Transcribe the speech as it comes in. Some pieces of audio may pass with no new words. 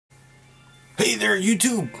Hey there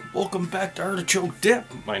YouTube! Welcome back to Artichoke Dip.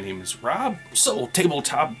 My name is Rob, Soul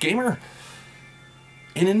Tabletop Gamer.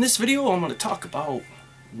 And in this video I'm going to talk about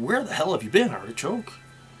where the hell have you been, Artichoke?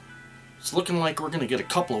 It's looking like we're going to get a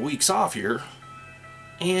couple of weeks off here.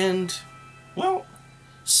 And, well,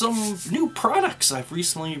 some new products I've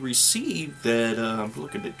recently received that I'm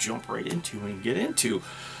looking to jump right into and get into.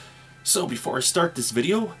 So before I start this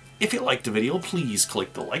video, if you liked the video, please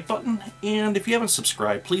click the like button, and if you haven't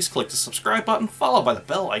subscribed, please click the subscribe button, followed by the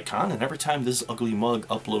bell icon, and every time this ugly mug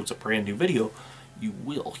uploads a brand new video, you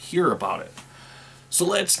will hear about it. So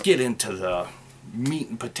let's get into the meat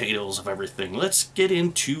and potatoes of everything. Let's get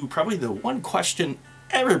into probably the one question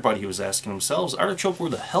everybody was asking themselves: Artichoke,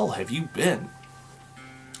 where the hell have you been?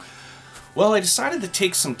 Well, I decided to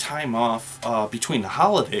take some time off between the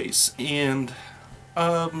holidays, and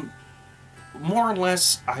more or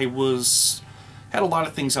less I had a lot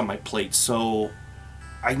of things on my plate, so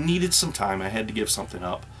I needed some time. I had to give something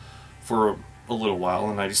up for a little while,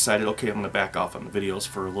 and I decided, okay, I'm going to back off on the videos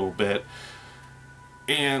for a little bit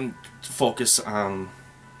and focus on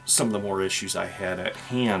some of the more issues I had at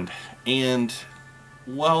hand. And,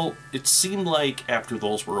 well, it seemed like after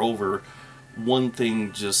those were over, one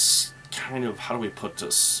thing just kind of, how do we put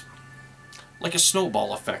this, like a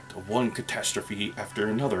snowball effect of one catastrophe after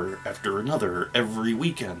another every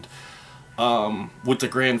weekend. With the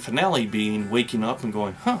grand finale being waking up and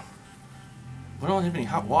going, huh, we don't have any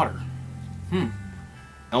hot water.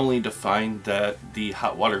 Only to find that the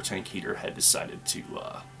hot water tank heater had decided to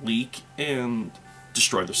leak and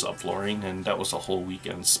destroy the subflooring, and that was a whole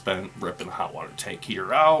weekend spent ripping the hot water tank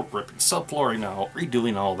heater out, ripping subflooring out,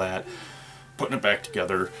 redoing all that, putting it back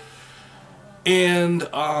together. And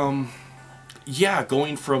yeah,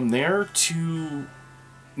 going from there to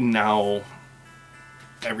now,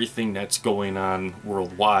 everything that's going on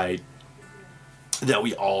worldwide that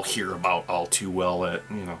we all hear about all too well at,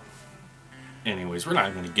 you know. Anyways, we're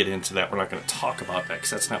not going to get into that. We're not going to talk about that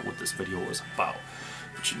because that's not what this video is about.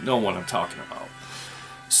 But you know what I'm talking about.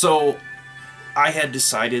 So, I had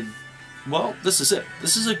decided, well, this is it.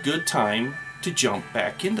 This is a good time to jump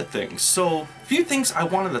back into things. So, a few things I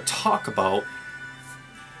wanted to talk about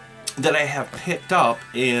that I have picked up,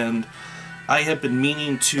 and I have been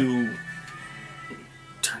meaning to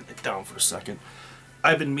turn it down for a second.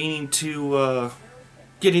 I've been meaning to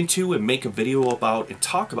get into and make a video about and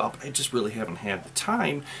talk about, but I just really haven't had the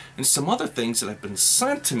time, and some other things that have been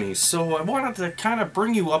sent to me. So I wanted to kind of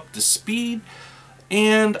bring you up to speed,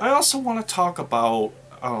 and I also want to talk about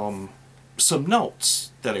some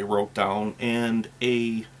notes that I wrote down and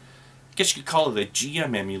I guess you could call it a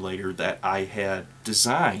GM emulator that I had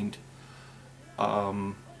designed,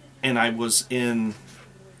 and I was in,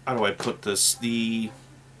 how do I put this, the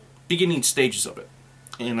beginning stages of it,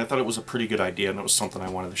 and I thought it was a pretty good idea, and it was something I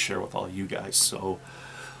wanted to share with all you guys. So,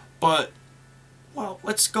 but, well,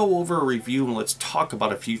 let's go over a review and let's talk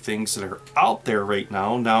about a few things that are out there right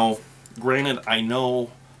now. Now, granted, I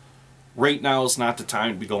know right now is not the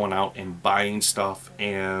time to be going out and buying stuff,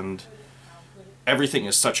 and everything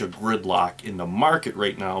is such a gridlock in the market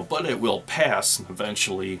right now, but it will pass, and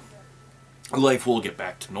eventually life will get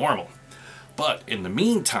back to normal. But in the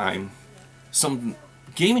meantime, some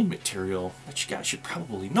gaming material that you guys should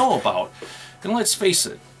probably know about. And let's face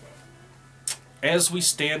it, as we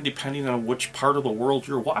stand, depending on which part of the world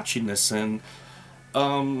you're watching this in,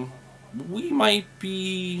 we might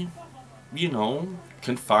be, you know,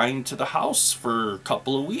 confined to the house for a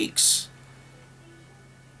couple of weeks.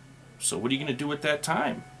 So what are you going to do at that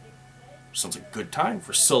time? Sounds like a good time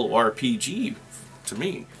for solo RPG to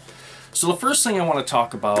me. So the first thing I want to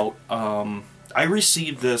talk about, I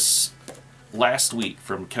received this last week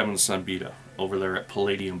from Kevin Sambita over there at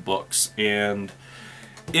Palladium Books. And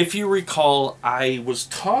if you recall, I was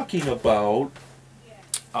talking about,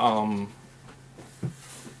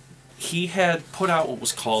 he had put out what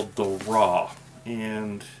was called The Raw.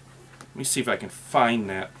 And let me see if I can find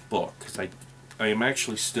that book, because I am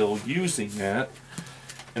actually still using that,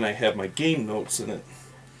 and I have my game notes in it.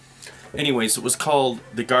 Anyways, it was called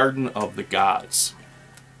The Garden of the Gods,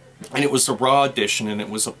 and it was a raw edition, and it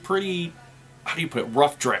was a pretty, how do you put it,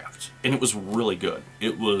 rough draft, and it was really good.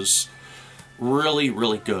 It was really,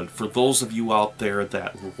 really good for those of you out there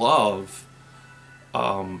that love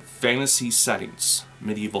fantasy settings,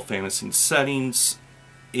 medieval fantasy settings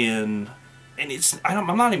in. And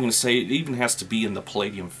I'm not even going to say it even has to be in the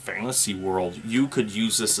Palladium fantasy world. You could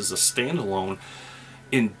use this as a standalone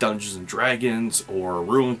in Dungeons and Dragons or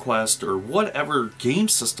RuneQuest or whatever game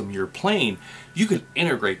system you're playing. You could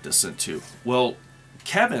integrate this into. Well,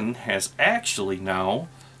 Kevin has actually now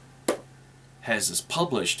has this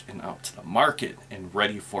published and out to the market and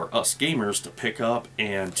ready for us gamers to pick up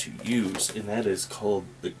and to use, and that is called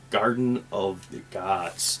the Garden of the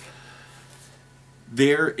Gods.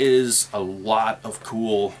 There is a lot of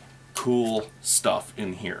cool stuff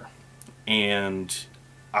in here, and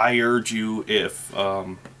I urge you, if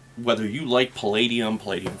whether you like Palladium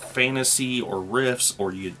Fantasy or Rifts,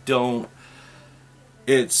 or you don't,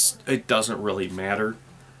 it doesn't really matter.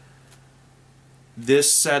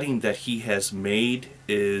 This setting that he has made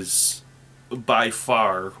is by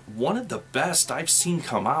far one of the best I've seen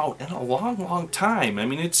come out in a long time. I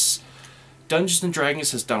mean, it's Dungeons and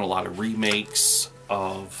Dragons has done a lot of remakes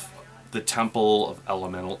of the Temple of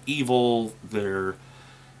Elemental Evil.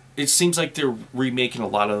 It seems like they're remaking a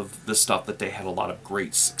lot of the stuff that they had a lot of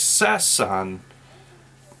great success on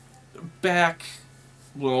back,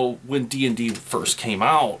 well, when D&D first came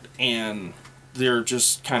out, and they're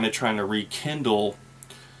just kind of trying to rekindle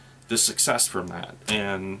the success from that.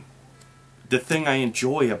 And the thing I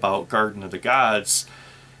enjoy about Garden of the Gods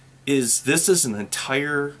is this is an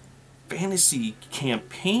entire fantasy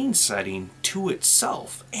campaign setting to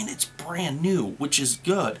itself, and it's brand new, which is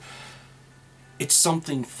good. It's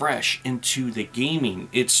something fresh into the gaming.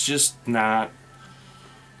 It's just not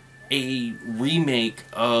a remake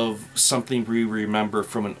of something we remember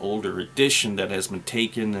from an older edition that has been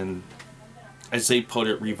taken and, as they put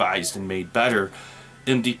it, revised and made better.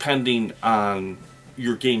 And depending on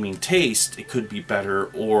your gaming taste, it could be better,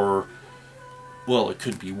 or, well, it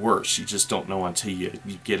could be worse. You just don't know until you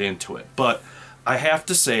get into it. But I have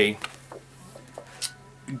to say,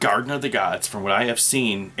 Garden of the Gods, from what I have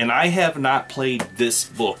seen, and I have not played this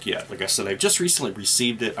book yet. Like I said, I've just recently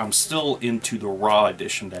received it. I'm still into the raw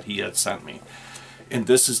edition that he had sent me. And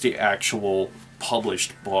this is the actual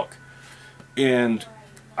published book. And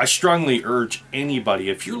I strongly urge anybody,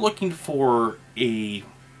 if you're looking for a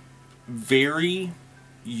very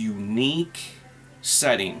unique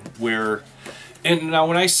setting where, and now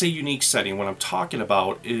when I say unique setting, what I'm talking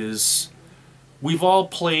about is, we've all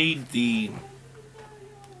played the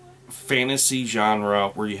fantasy genre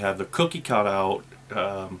where you have the cookie cutout,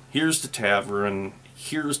 here's the tavern,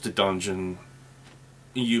 here's the dungeon,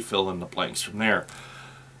 you fill in the blanks from there.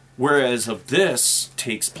 Whereas of this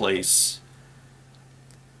takes place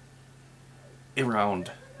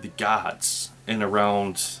around the gods and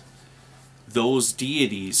around those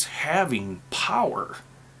deities having power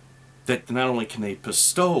that not only can they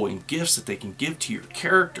bestow and gifts that they can give to your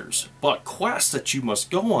characters, but quests that you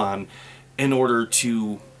must go on in order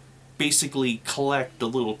to basically collect the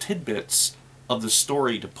little tidbits of the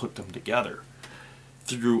story to put them together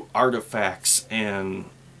through artifacts and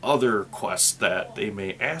other quests that they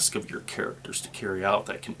may ask of your characters to carry out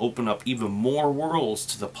that can open up even more worlds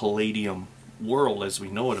to the Palladium world as we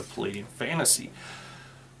know it, of Palladium fantasy.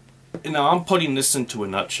 And now I'm putting this into a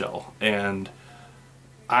nutshell, and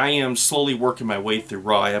I am slowly working my way through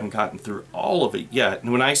raw. I haven't gotten through all of it yet.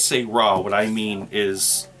 And when I say raw, what I mean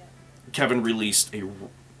is Kevin released a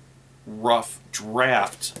rough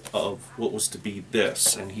draft of what was to be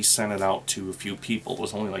this, and he sent it out to a few people. It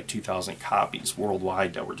was only like 2,000 copies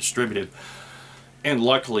worldwide that were distributed, and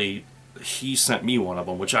luckily he sent me one of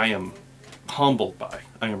them, which I am humbled by.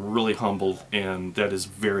 I am really humbled, and that is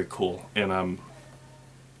very cool. And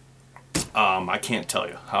I can't tell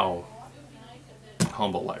you how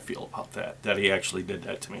humble I feel about that he actually did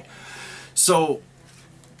that to me. So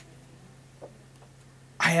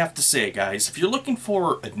I have to say, guys, if you're looking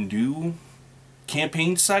for a new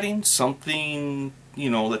campaign setting, something, you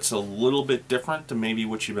know, that's a little bit different than maybe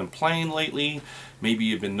what you've been playing lately, maybe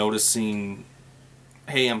you've been noticing,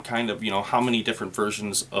 hey, I'm kind of, you know, how many different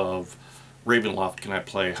versions of Ravenloft can I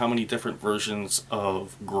play? How many different versions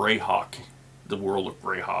of Greyhawk, the world of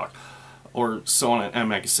Greyhawk, or so on?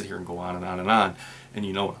 And I can sit here and go on and on and on, and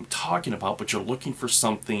you know what I'm talking about, but you're looking for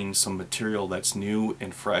something, some material that's new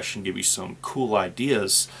and fresh and give you some cool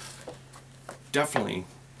ideas, definitely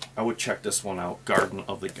I would check this one out, Garden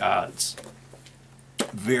of the Gods.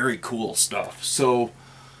 Very cool stuff. So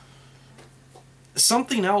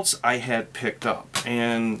something else I had picked up,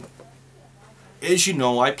 and as you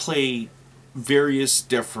know, I play various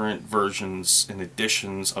different versions and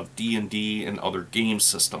editions of D&D and other game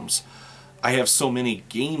systems. I have so many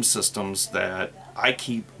game systems that I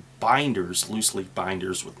keep binders, loose leaf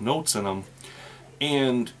binders with notes in them,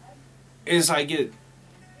 and as I get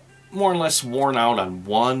more or less worn out on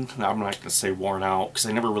one, now I'm not going to say worn out because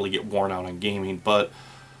I never really get worn out on gaming, but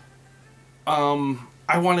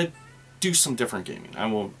I want to do some different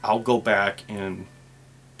gaming. I'll go back and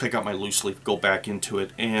pick up my loose leaf, go back into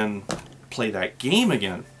it and play that game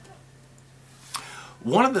again.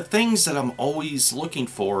 One of the things that I'm always looking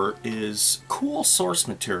for is cool source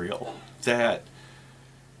material that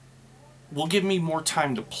will give me more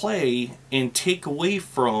time to play and take away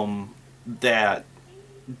from that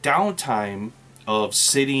downtime of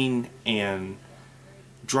sitting and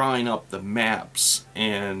drawing up the maps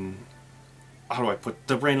and, how do I put,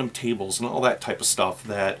 the random tables and all that type of stuff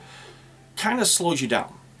that kind of slows you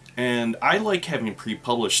down. And I like having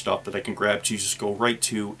pre-published stuff that I can grab to just go right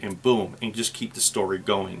to and boom, and just keep the story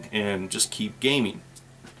going and just keep gaming.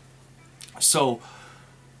 So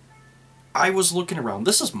I was looking around,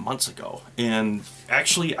 this is months ago, and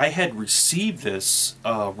actually I had received this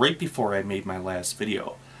right before I made my last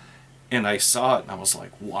video. And I saw it and I was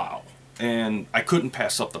like, wow. And I couldn't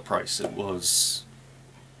pass up the price. It was,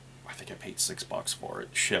 I think I paid $6 for it,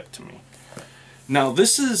 shipped to me. Now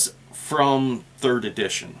this is from 3rd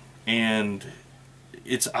edition, and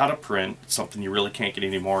it's out of print. It's something you really can't get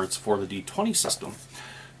anymore. It's for the D20 system.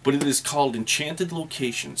 But it is called Enchanted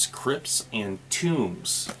Locations, Crypts and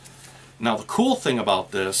Tombs. Now the cool thing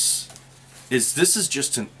about this is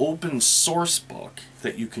just an open source book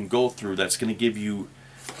that you can go through that's going to give you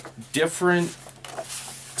different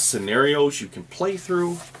scenarios you can play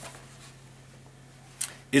through.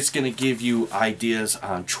 It's going to give you ideas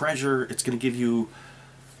on treasure. It's going to give you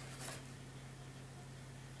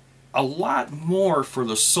a lot more for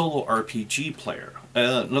the solo RPG player.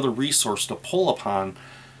 Another resource to pull upon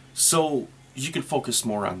so you can focus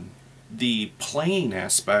more on the playing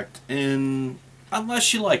aspect, and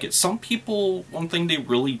unless you like it. Some people, one thing they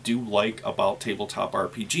really do like about tabletop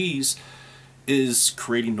RPGs is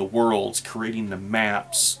creating the worlds, creating the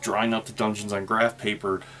maps, drawing out the dungeons on graph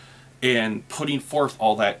paper, and putting forth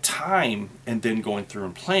all that time and then going through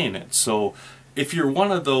and playing it. So if you're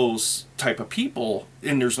one of those type of people,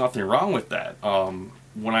 and there's nothing wrong with that,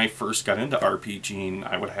 when I first got into RPGing,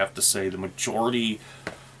 I would have to say the majority,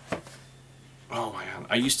 oh man,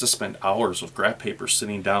 I used to spend hours with graph paper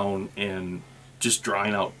sitting down and just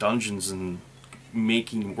drawing out dungeons and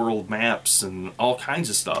making world maps and all kinds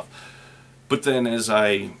of stuff. But then as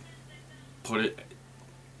I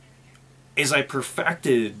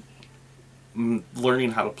perfected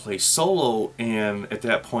learning how to play solo, and at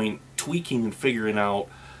that point tweaking and figuring out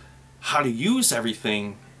how to use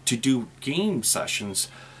everything to do game sessions,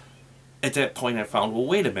 at that point I found, well,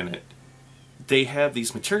 wait a minute, they have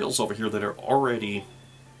these materials over here that are already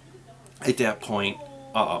at that point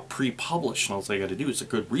pre-published, and all they got to do is a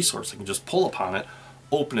good resource. I can just pull upon it,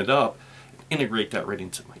 open it up, integrate that right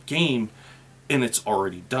into my game, and it's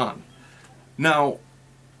already done. Now,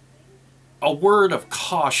 a word of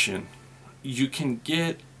caution, you can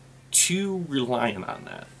get too reliant on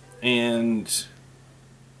that, and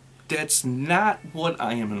that's not what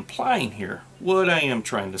I am implying here. What I am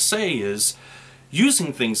trying to say is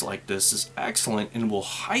using things like this is excellent and will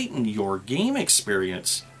heighten your game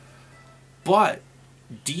experience, but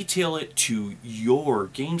detail it to your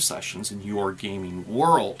game sessions and your gaming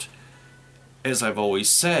world. As I've always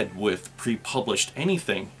said with pre-published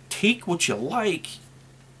anything, take what you like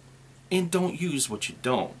and don't use what you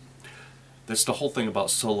don't. That's the whole thing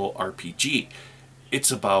about solo RPG.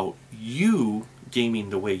 It's about you gaming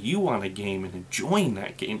the way you want to game and enjoying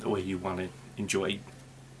that game the way you want to enjoy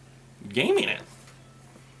gaming it.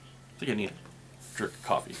 I think I need a drink of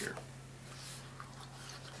coffee here.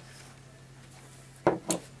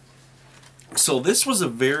 So this was a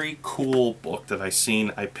very cool book that I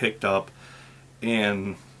picked up,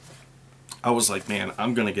 and I was like, man,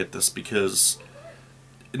 I'm gonna get this, because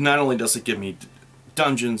not only does it give me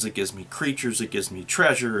dungeons, it gives me creatures, it gives me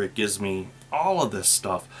treasure, it gives me all of this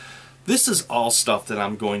stuff. This is all stuff that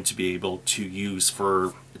I'm going to be able to use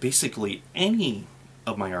for basically any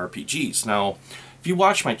of my RPGs. Now, if you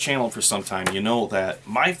watch my channel for some time, you know that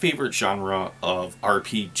my favorite genre of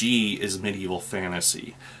RPG is medieval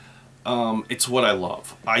fantasy. It's what I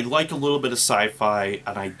love. I like a little bit of sci-fi,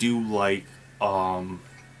 and I do like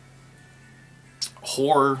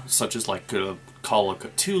horror, such as like Call of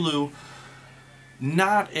Cthulhu.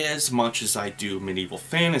 Not as much as I do medieval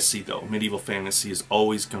fantasy, though. Medieval fantasy is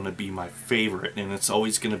always going to be my favorite, and it's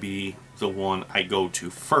always going to be the one I go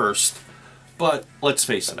to first. But let's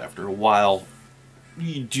face it, after a while,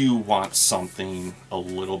 you do want something a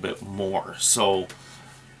little bit more. So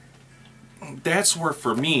that's where,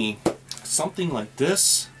 for me, something like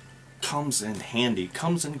this comes in handy,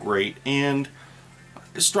 comes in great, and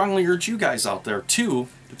I strongly urge you guys out there too,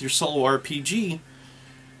 with your solo RPG,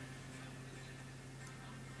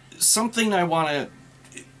 something I want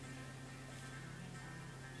to,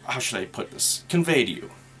 how should I put this, convey to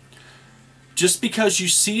you. Just because you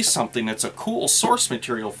see something that's a cool source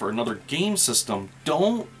material for another game system,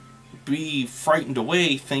 don't be frightened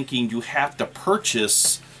away thinking you have to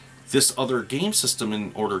purchase this other game system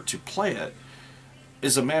in order to play it.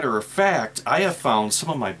 As a matter of fact, I have found some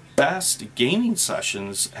of my best gaming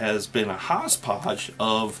sessions has been a hodgepodge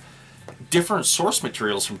of different source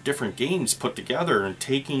materials from different games put together and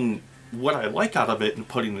taking what I like out of it and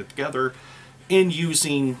putting it together and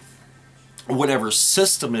using whatever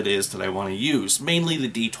system it is that I want to use. Mainly the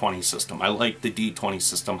D20 system. I like the D20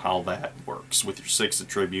 system, how that works with your 6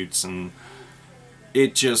 attributes, and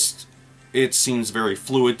it seems very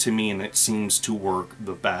fluid to me and it seems to work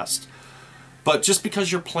the best. But just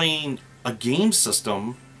because you're playing a game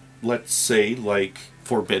system, let's say like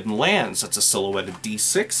Forbidden Lands, that's a silhouetted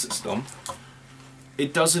D6 system,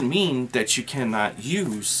 it doesn't mean that you cannot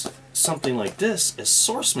use something like this as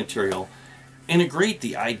source material. Integrate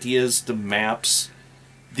the ideas, the maps,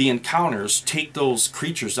 the encounters, take those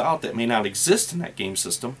creatures out that may not exist in that game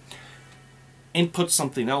system, and put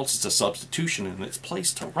something else as a substitution in its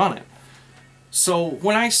place to run it. So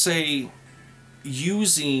when I say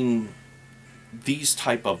using these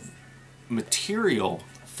type of material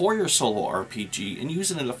for your solo RPG and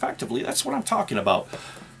using it effectively, that's what I'm talking about.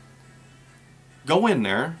 Go in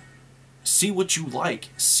there, see what you like,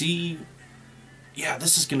 see, yeah,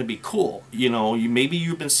 this is going to be cool. You know, maybe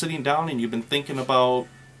you've been sitting down and you've been thinking about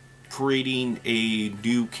creating a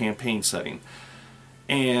new campaign setting,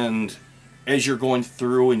 and as you're going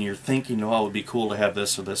through and you're thinking, oh, it would be cool to have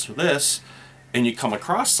this or this or this, and you come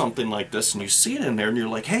across something like this and you see it in there and you're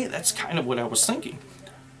like, hey, that's kind of what I was thinking.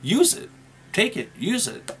 Use it. Take it. Use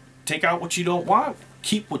it. Take out what you don't want.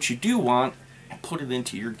 Keep what you do want and put it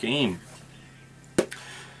into your game.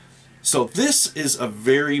 So this is a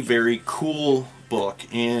very, very cool book,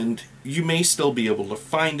 and you may still be able to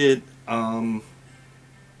find it. I'm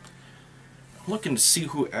looking to see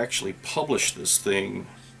who actually published this thing.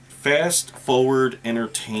 Fast Forward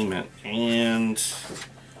Entertainment, and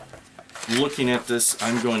looking at this,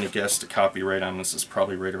 I'm going to guess the copyright on this is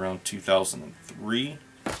probably right around 2003.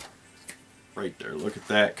 Right there, look at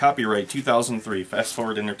that. Copyright 2003, Fast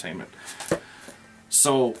Forward Entertainment.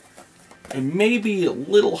 So it may be a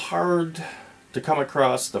little hard to come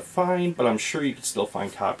across to find, but I'm sure you can still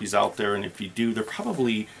find copies out there, and if you do, they're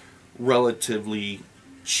probably relatively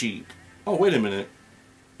cheap. Oh, wait a minute.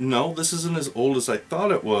 No, this isn't as old as I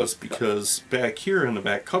thought it was, because back here in the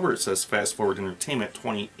back cover it says Fast Forward Entertainment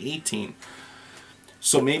 2018.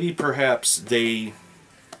 So maybe perhaps they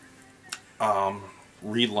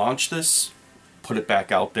relaunched this, put it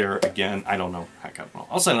back out there again. I don't know. Heck, I don't know.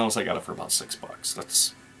 All I know is I got it for about $6.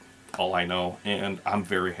 That's all I know, and I'm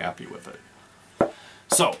very happy with it.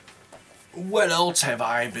 So, what else have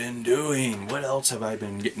I been doing? What else have I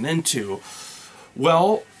been getting into?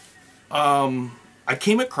 Well, I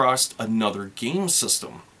came across another game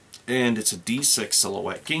system, and it's a D6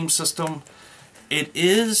 silhouette game system. It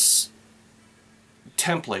is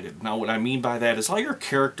templated. Now what I mean by that is all your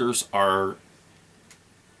characters are,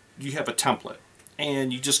 you have a template,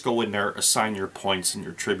 and you just go in there, assign your points and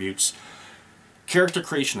your tributes. Character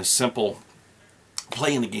creation is simple.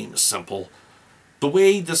 Playing the game is simple. The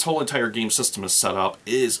way this whole entire game system is set up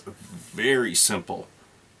is very simple,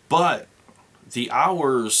 but the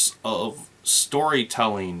hours of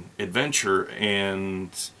storytelling, adventure,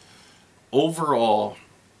 and overall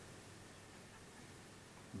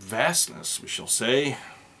vastness, we shall say,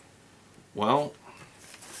 well,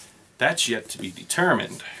 that's yet to be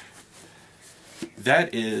determined.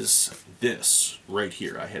 That is this right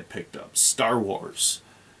here I had picked up, Star Wars,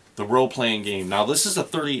 the role-playing game. Now this is a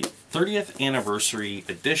 30th anniversary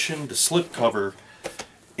edition, the slipcover,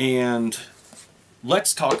 and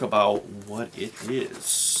let's talk about what it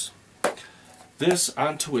is. This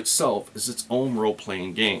unto itself is its own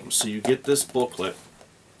role-playing game. So you get this booklet,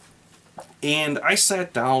 and I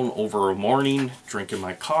sat down over a morning drinking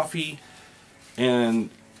my coffee and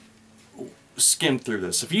skimmed through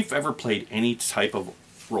this. If you've ever played any type of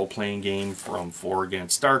role-playing game, from 4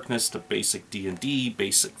 Against Darkness to basic D&D,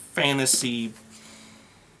 basic fantasy,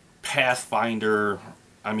 Pathfinder,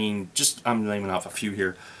 I mean, just I'm naming off a few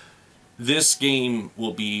here, this game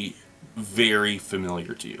will be very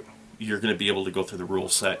familiar to you. You're going to be able to go through the rule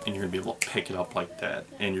set and you're going to be able to pick it up like that,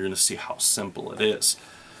 and you're going to see how simple it is.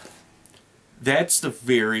 That's the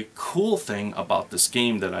very cool thing about this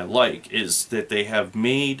game that I like, is that they have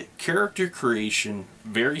made character creation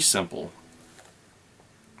very simple.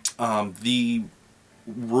 The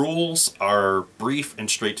rules are brief and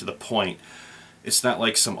straight to the point. It's not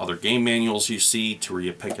like some other game manuals you see to where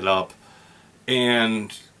you pick it up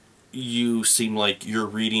and you seem like you're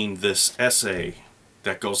reading this essay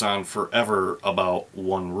that goes on forever about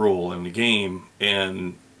one rule in the game,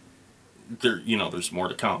 and there, you know, there's more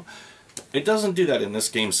to come. It doesn't do that in this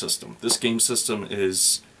game system. This game system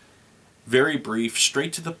is very brief,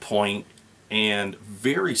 straight to the point, and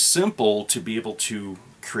very simple to be able to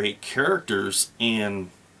create characters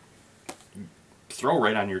and throw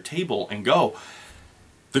right on your table and go.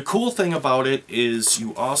 The cool thing about it is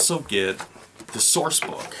you also get the source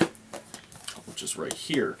book, which is right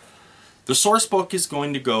here. The source book is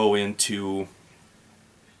going to go into,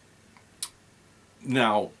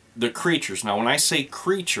 now, the creatures. Now, when I say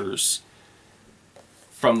creatures,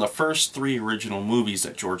 from the first 3 original movies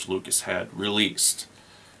that George Lucas had released.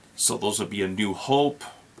 So those would be A New Hope,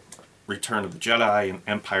 Return of the Jedi, and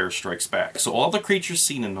Empire Strikes Back. So all the creatures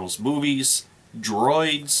seen in those movies,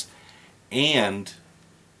 droids, and,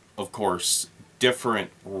 of course,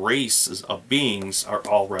 different races of beings are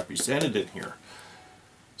all represented in here.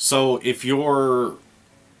 So if you're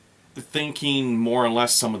thinking more or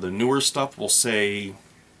less some of the newer stuff, we'll say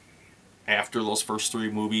after those first 3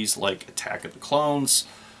 movies, like Attack of the Clones,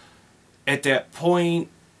 at that point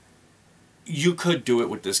you could do it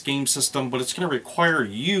with this game system, but it's going to require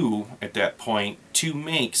you at that point to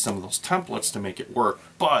make some of those templates to make it work.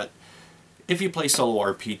 But if you play solo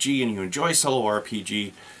RPG and you enjoy solo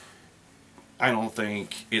RPG, I don't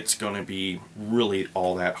think it's going to be really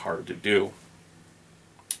all that hard to do.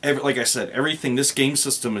 Like I said, everything, this game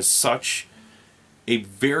system is such a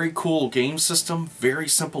very cool game system, very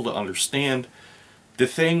simple to understand. The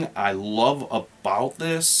thing I love about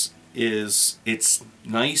this is it's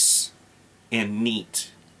nice and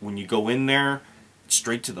neat. When you go in there,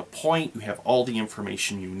 straight to the point, you have all the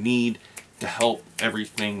information you need to help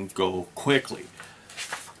everything go quickly.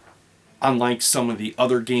 Unlike some of the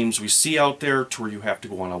other games we see out there, to where you have to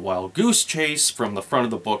go on a wild goose chase from the front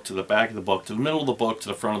of the book to the back of the book to the middle of the book to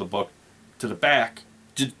the front of the book to the back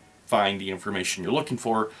to find the information you're looking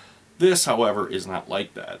for. This, however, is not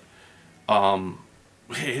like that.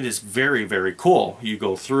 It is very, very cool. You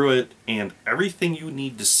go through it and everything you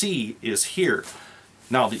need to see is here.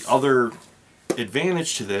 Now, the other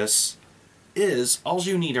advantage to this is all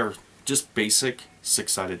you need are just basic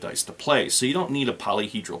 6-sided dice to play. So you don't need a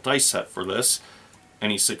polyhedral dice set for this.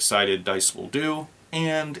 Any 6-sided dice will do.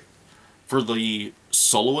 And for the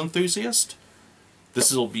solo enthusiast,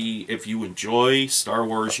 this will be, if you enjoy Star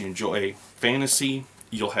Wars, you enjoy fantasy,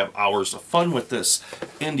 you'll have hours of fun with this.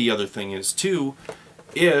 And the other thing is too,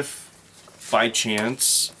 if by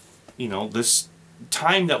chance, you know, this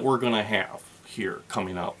time that we're going to have here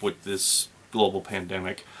coming up with this global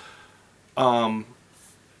pandemic,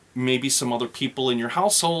 maybe some other people in your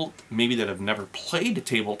household, maybe that have never played a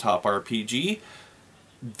tabletop RPG,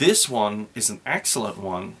 this one is an excellent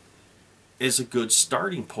one, is a good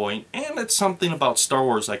starting point, and it's something about Star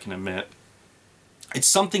Wars I can admit. It's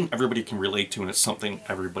something everybody can relate to, and it's something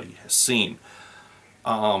everybody has seen.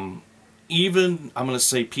 Even, I'm going to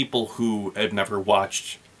say, people who have never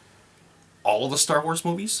watched all of the Star Wars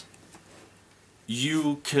movies,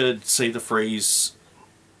 you could say the phrase,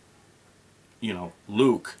 you know,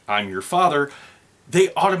 Luke, I'm your father,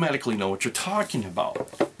 they automatically know what you're talking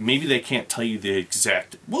about. Maybe they can't tell you the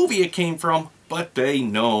exact movie it came from, but they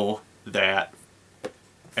know that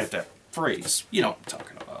at that phrase, you know what I'm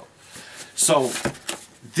talking about. So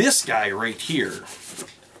this guy right here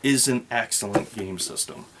is an excellent game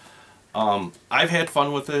system. I've had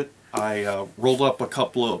fun with it. I rolled up a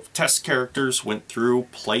couple of test characters, went through,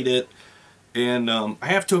 played it, and I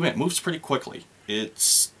have to admit, it moves pretty quickly.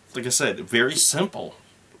 It's, like I said, very simple.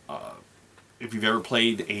 If you've ever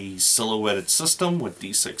played a silhouetted system with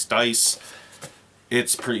D6 dice,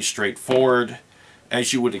 it's pretty straightforward.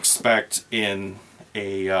 As you would expect in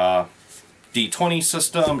a D20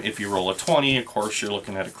 system, if you roll a 20, of course you're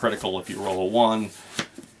looking at a critical. If you roll a 1,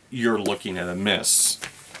 you're looking at a miss.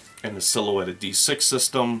 In the silhouetted D6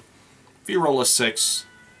 system, if you roll a 6,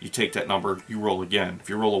 you take that number, you roll again. If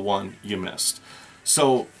you roll a 1, you missed.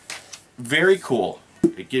 So, very cool.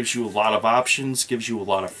 It gives you a lot of options, gives you a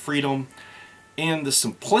lot of freedom, and the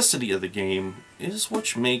simplicity of the game is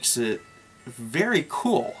what makes it very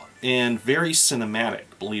cool and very cinematic,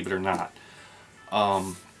 believe it or not.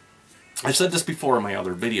 I've said this before in my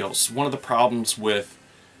other videos. One of the problems with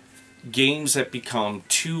games that become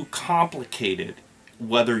too complicated,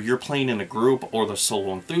 whether you're playing in a group or the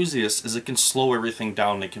solo enthusiast, is it can slow everything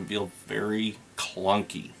down. It can feel very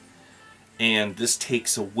clunky. And this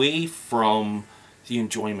takes away from the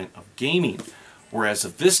enjoyment of gaming. Whereas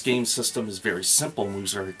if this game system is very simple,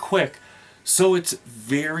 moves very quick, so it's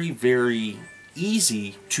very, very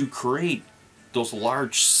easy to create those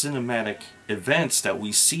large cinematic events that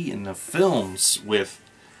we see in the films with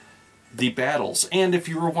the battles. And if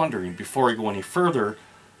you were wondering, before I go any further,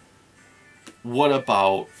 what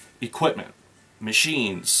about equipment?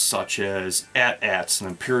 machines such as AT-ATs and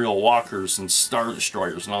Imperial Walkers and Star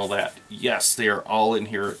Destroyers and all that. Yes, they are all in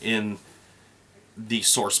here in the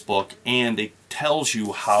source book, and it tells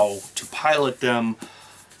you how to pilot them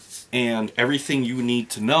and everything you need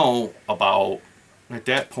to know about, at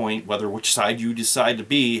that point, whether which side you decide to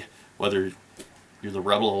be, whether you're the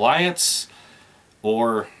Rebel Alliance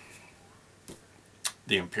or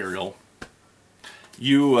the Imperial.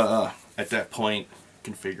 You, at that point,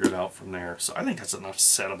 can figure it out from there. So I think that's enough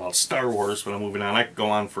said about Star Wars, but I'm moving on. I could go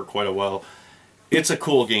on for quite a while. It's a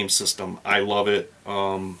cool game system. I love it.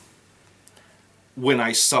 When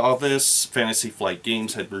I saw this, Fantasy Flight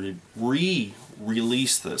Games had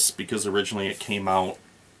re-released this, because originally it came out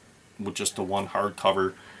with just the one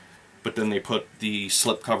hardcover, but then they put the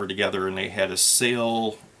slipcover together and they had a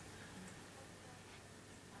sale.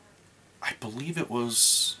 I believe it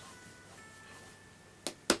was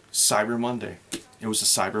Cyber Monday. It was a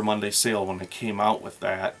Cyber Monday sale when they came out with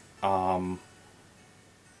that. I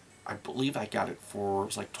believe I got it for, it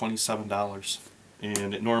was like $27,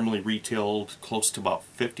 and it normally retailed close to about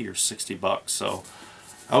 50 or 60 bucks. So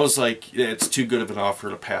I was like, yeah, it's too good of an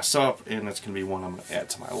offer to pass up, and it's going to be one I'm going to add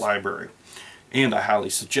to my library. And I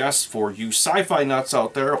highly suggest for you sci-fi nuts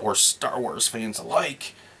out there, or Star Wars fans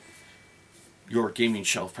alike, your gaming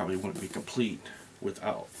shelf probably wouldn't be complete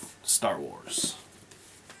without Star Wars.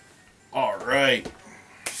 Alright,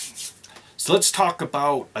 so let's talk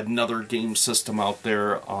about another game system out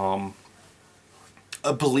there.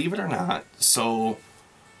 Believe it or not, so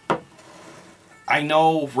I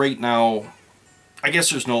know right now, I guess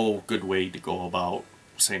there's no good way to go about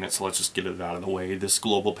saying it, so let's just get it out of the way. This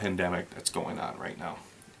global pandemic that's going on right now.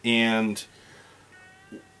 And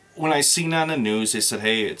when I seen on the news, they said,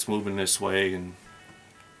 hey, it's moving this way, and,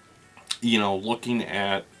 you know, looking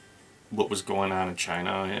at what was going on in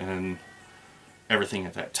China and everything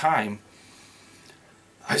at that time,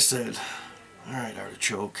 I said, alright,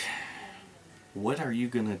 Artichoke, what are you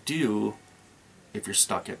gonna do if you're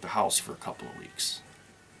stuck at the house for a couple of weeks?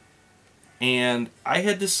 And I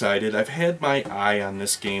had decided, I've had my eye on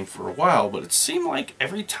this game for a while, but it seemed like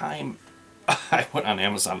every time I went on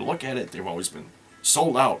Amazon to look at it, they've always been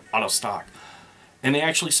sold out of stock. And they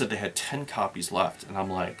actually said they had 10 copies left, and I'm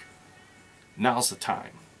like, now's the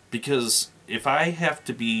time. Because if I have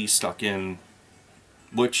to be stuck in,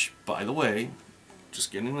 which, by the way,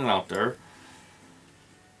 just getting it out there,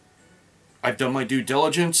 I've done my due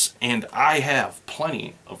diligence, and I have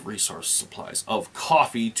plenty of resource supplies of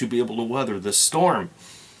coffee to be able to weather this storm.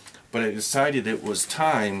 But I decided it was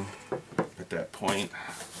time, at that point,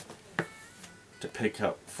 to pick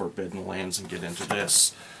up Forbidden Lands and get into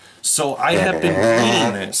this. So I have been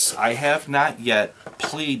playing this. I have not yet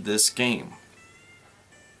played this game.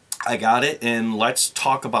 I got it, and let's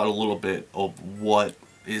talk about a little bit of what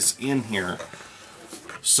is in here.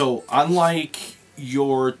 So unlike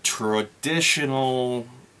your traditional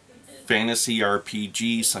fantasy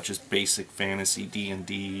RPG such as Basic Fantasy,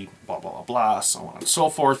 D&D, blah blah blah blah, so on and so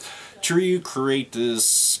forth, you create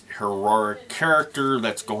this heroic character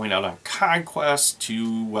that's going out on conquest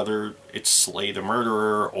to, whether it's slay the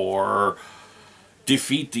murderer or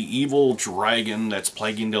defeat the evil dragon that's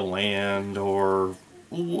plaguing the land or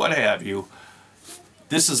what have you.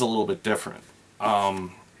 This is a little bit different.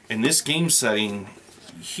 In this game setting,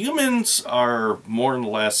 humans are more or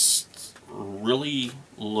less really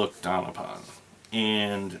looked down upon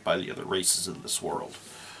and by the other races in this world.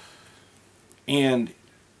 And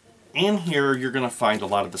in here you're going to find a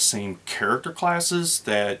lot of the same character classes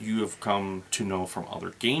that you have come to know from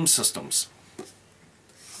other game systems.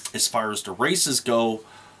 As far as the races go,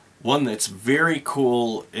 one that's very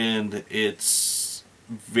cool and it's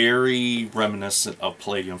very reminiscent of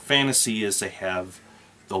Palladium Fantasy is they have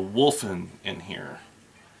the Wolfen in here,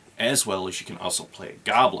 as well as you can also play a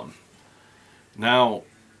Goblin. Now,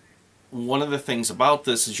 one of the things about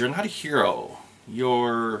this is you're not a hero.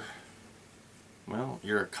 You're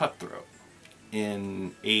a cutthroat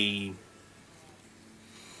in a,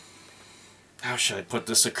 how should I put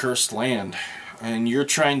this, a cursed land. And you're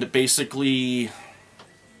trying to basically,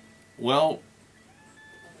 well,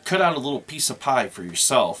 cut out a little piece of pie for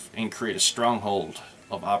yourself and create a stronghold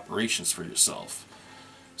of operations for yourself.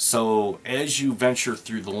 So as you venture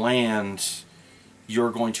through the land, you're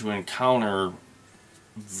going to encounter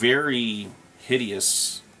very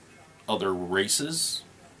hideous other races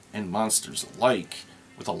and monsters alike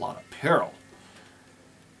with a lot of peril.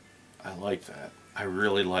 I like that. I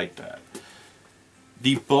really like that.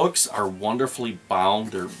 The books are wonderfully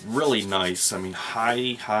bound. They're really nice. I mean,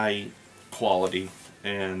 high quality.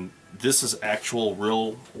 And this is actual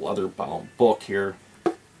real leather bound book here.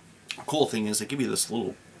 Cool thing is they give you this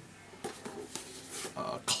little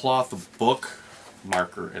cloth book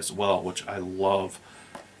marker as well, which I love.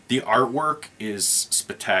 The artwork is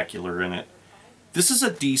spectacular in it. This is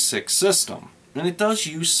a D6 system, and it does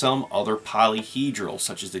use some other polyhedrals,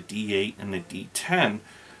 such as the D8 and the D10,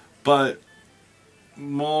 but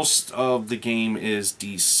most of the game is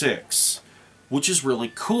D6, which is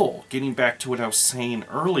really cool. Getting back to what I was saying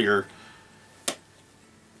earlier,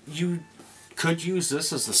 you could use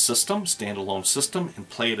this as a system, standalone system, and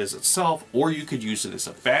play it as itself, or you could use it as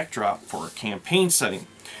a backdrop for a campaign setting.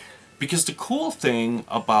 Because the cool thing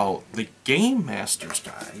about the Game Master's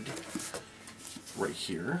Guide, right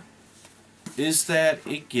here, is that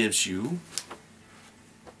it gives you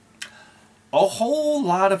a whole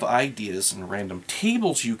lot of ideas and random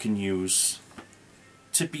tables you can use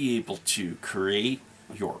to be able to create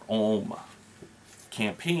your own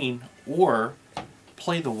campaign or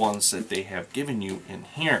play the ones that they have given you in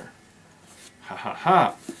here. Ha ha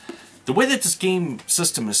ha. The way that this game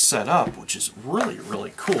system is set up, which is really,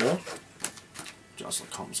 really cool, just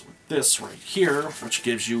comes with this right here, which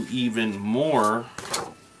gives you even more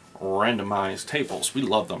randomized tables. We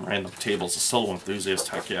love them random tables. A solo enthusiast,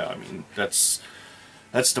 heck yeah. I mean, that's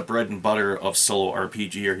the bread and butter of solo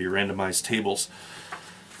RPG, or your randomized tables.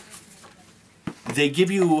 They give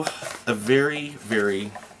you a very,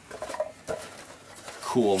 very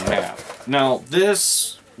cool map. Now,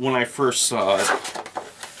 this, when I first saw it,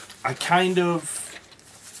 I kind of,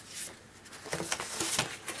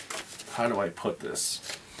 how do I put this?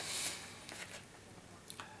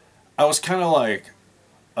 I was kind of like,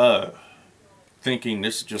 thinking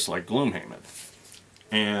this is just like Gloomhaven.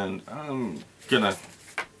 And I'm gonna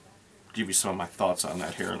give you some of my thoughts on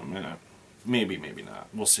that here in a minute. Maybe, maybe not.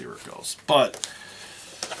 We'll see where it goes. But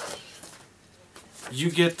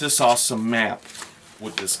you get this awesome map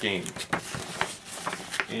with this game.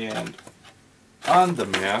 And on the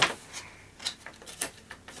map, if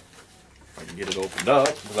I can get it opened up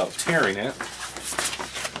without tearing it.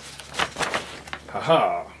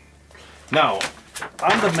 Haha. Now,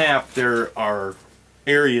 on the map there are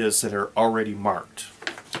areas that are already marked.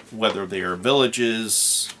 Whether they are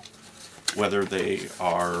villages, whether they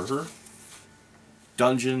are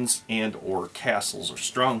dungeons and or castles or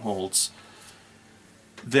strongholds,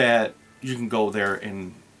 that you can go there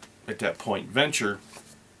and at that point venture.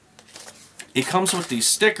 It comes with these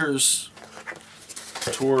stickers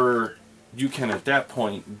to where you can at that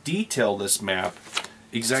point detail this map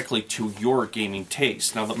exactly to your gaming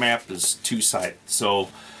taste. Now the map is two-sided, so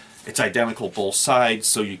it's identical both sides,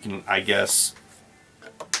 so you can, I guess,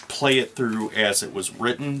 play it through as it was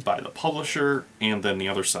written by the publisher, and then the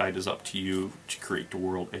other side is up to you to create the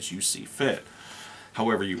world as you see fit,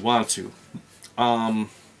 however you want to.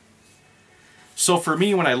 So for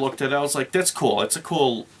me, when I looked at it, I was like, that's cool. It's a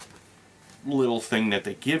cool little thing that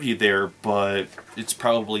they give you there, but it's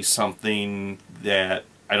probably something that,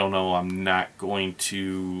 I don't know, I'm not going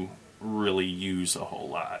to really use a whole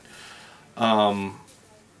lot.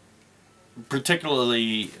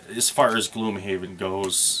 Particularly as far as Gloomhaven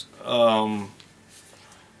goes.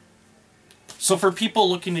 So for people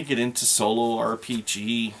looking to get into solo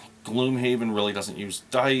RPG, Gloomhaven really doesn't use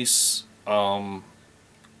dice.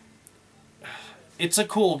 It's a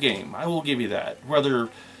cool game, I will give you that. Whether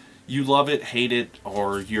you love it, hate it,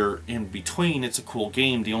 or you're in between, it's a cool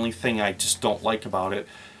game. The only thing I just don't like about it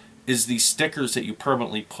is these stickers that you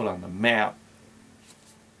permanently put on the map,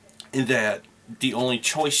 in that the only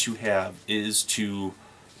choice you have is to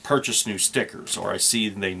purchase new stickers, or I see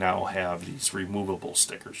they now have these removable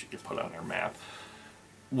stickers you can put on their map,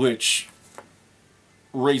 which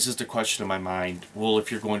raises the question in my mind, well,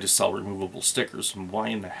 if you're going to sell removable stickers, why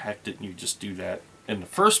in the heck didn't you just do that in the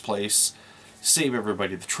first place? Save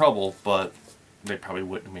everybody the trouble, but they probably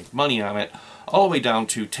wouldn't make money on it, all the way down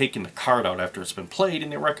to taking the card out after it's been played,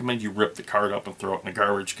 and they recommend you rip the card up and throw it in the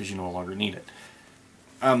garbage because you no longer need it.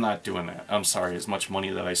 I'm not doing that. I'm sorry, as much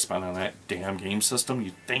money that I spent on that damn game system,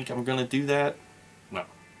 you think I'm going to do that? No.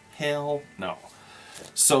 Hell no.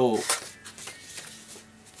 So,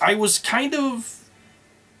 I was kind of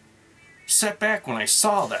set back when I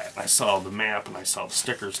saw that. I saw the map and I saw the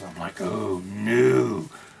stickers, and I'm like, oh no.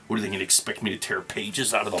 What, are they going to expect me to tear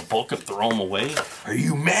pages out of the book and throw them away? Are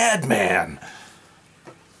you mad, man?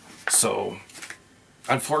 So,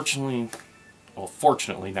 unfortunately, well,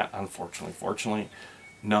 fortunately, not unfortunately, fortunately,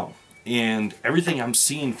 no. And everything I'm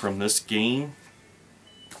seeing from this game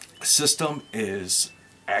system is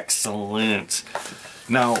excellent.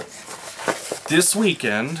 Now, this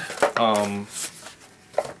weekend, I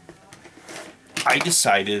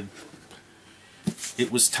decided it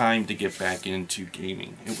was time to get back into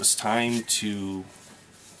gaming. It was time to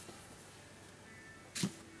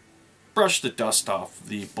brush the dust off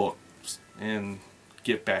the books and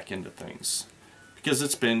get back into things, because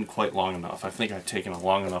it's been quite long enough. I think I've taken a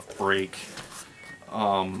long enough break.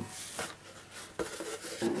 And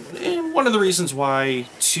one of the reasons why,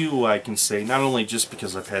 too, I can say, not only just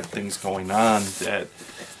because I've had things going on that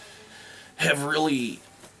have really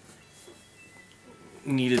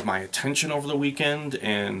needed my attention over the weekend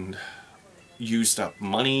and used up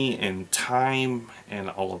money and time and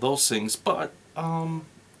all of those things, but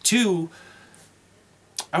two,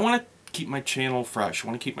 I want to keep my channel fresh. I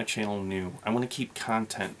want to keep my channel new. I want to keep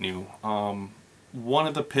content new. One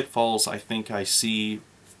of the pitfalls I think I see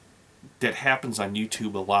that happens on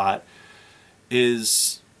YouTube a lot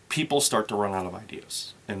is people start to run out of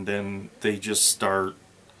ideas, and then they just start,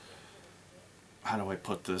 how do I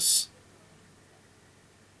put this,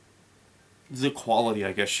 the quality,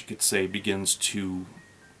 I guess you could say, begins to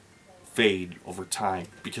fade over time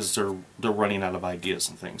because they're running out of ideas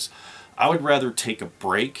and things. I would rather take a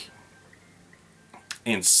break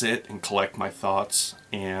and sit and collect my thoughts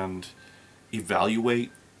and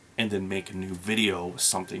evaluate, and then make a new video with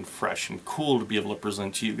something fresh and cool to be able to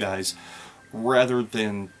present to you guys, rather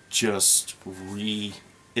than just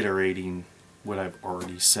reiterating what I've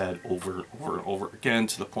already said over and over again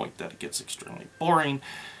to the point that it gets extremely boring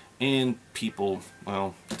and people,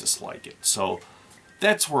 well, dislike it. So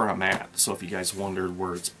that's where I'm at. So if you guys wondered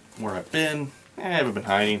where I've been, I haven't been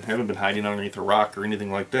hiding. I haven't been hiding underneath a rock or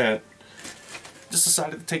anything like that. Just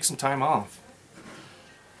decided to take some time off.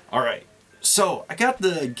 Alright, so I got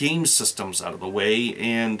the game systems out of the way,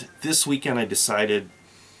 and this weekend I decided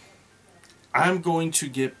I'm going to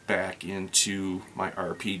get back into my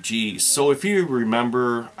RPGs. So if you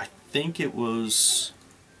remember, I think it was...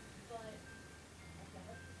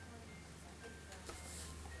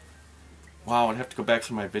 wow, I'd have to go back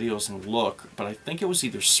through my videos and look, but I think it was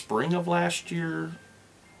either spring of last year.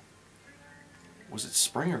 Was it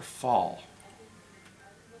spring or fall?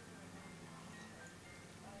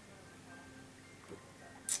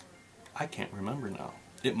 I can't remember now.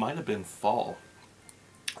 It might have been fall,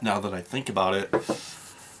 now that I think about it.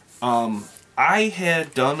 I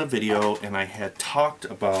had done a video and I had talked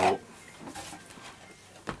about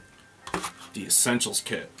the Essentials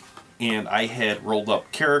kit. And I had rolled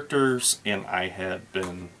up characters and I had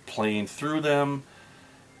been playing through them.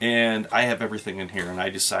 And I have everything in here. And I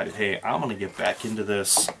decided, hey, I'm going to get back into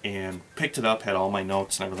this. And picked it up, had all my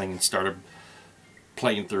notes and everything, and started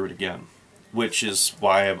playing through it again. Which is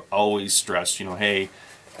why I've always stressed, you know, hey,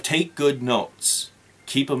 take good notes.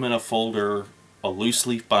 Keep them in a folder, a loose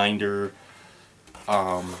leaf binder,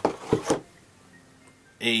 a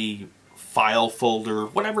file folder,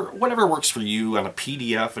 whatever works for you, on a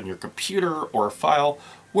PDF on your computer or a file,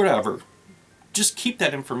 whatever. Just keep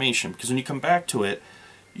that information, because when you come back to it,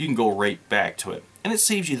 you can go right back to it. And it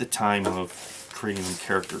saves you the time of creating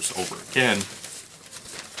characters over again.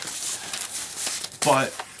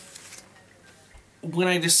 But when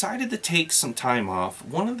I decided to take some time off,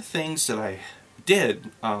 one of the things that I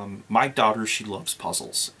did, my daughter, she loves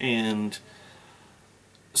puzzles, and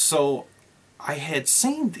so I had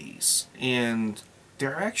seen these, and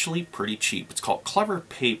they're actually pretty cheap. It's called Clever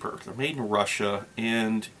Paper. They're made in Russia,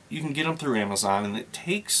 and you can get them through Amazon, and it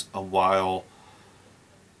takes a while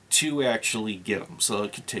to actually get them. So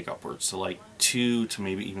it could take upwards to like 2 to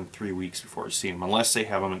maybe even 3 weeks before you see them, unless they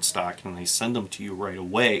have them in stock and they send them to you right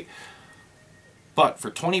away. But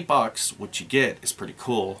for 20 bucks, what you get is pretty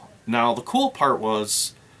cool. Now, the cool part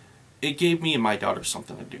was, it gave me and my daughter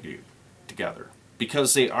something to do together.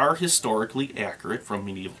 Because they are historically accurate from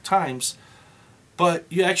medieval times, but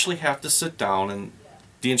you actually have to sit down, and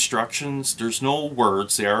the instructions, there's no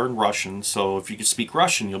words, they are in Russian, so if you can speak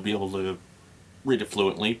Russian, you'll be able to read it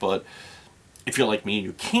fluently, but if you're like me and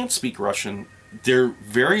you can't speak Russian, they're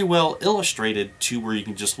very well illustrated to where you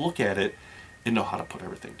can just look at it and know how to put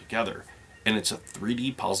everything together. And it's a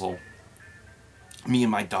 3D puzzle. Me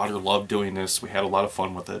and my daughter love doing this. We had a lot of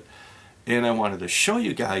fun with it. And I wanted to show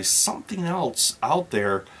you guys something else out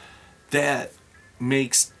there that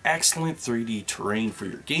makes excellent 3D terrain for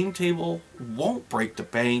your game table, won't break the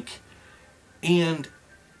bank, and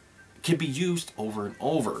can be used over and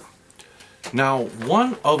over. Now,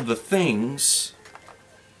 one of the things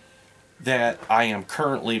that I am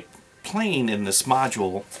currently playing in this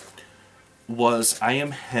module was I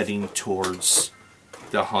am heading towards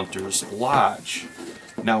the Hunter's Lodge.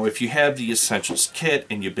 Now, if you have the Essentials kit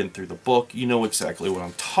and you've been through the book, you know exactly what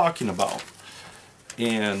I'm talking about.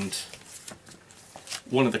 And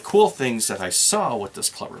one of the cool things that I saw with this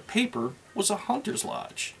Clever Paper was a Hunter's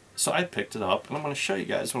Lodge. So I picked it up, and I'm going to show you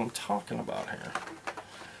guys what I'm talking about here.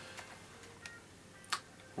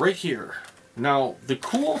 Right here. Now, the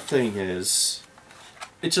cool thing is,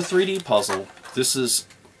 it's a 3D puzzle. This is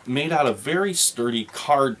made out of very sturdy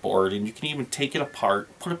cardboard, and you can even take it apart,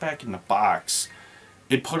 put it back in the box,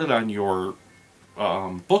 and put it on your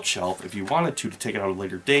bookshelf if you wanted to take it out at a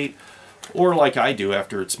later date, or like I do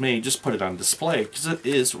after it's made, just put it on display, because it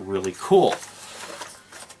is really cool.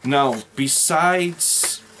 Now,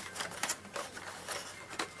 besides...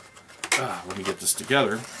 let me get this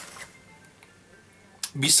together.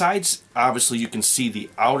 Besides, obviously, you can see the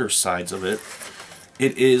outer sides of it,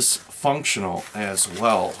 it is functional as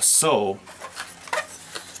well. So,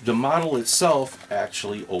 the model itself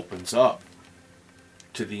actually opens up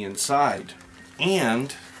to the inside.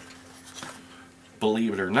 And,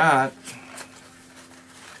 believe it or not,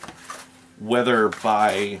 whether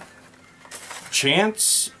by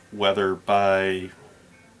chance, whether by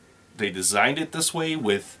they designed it this way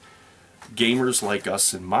with gamers like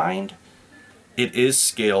us in mind, it is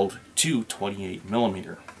scaled to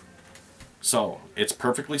 28mm. So it's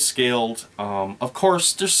perfectly scaled. Of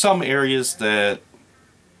course, there's some areas that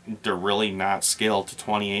they're really not scaled to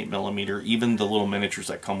 28mm. Even the little miniatures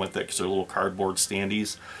that come with it, because they're little cardboard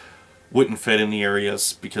standees, wouldn't fit in the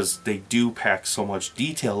areas, because they do pack so much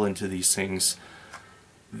detail into these things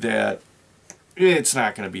that it's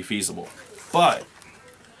not going to be feasible. But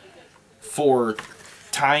for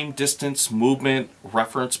time, distance, movement,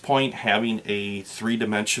 reference point, having a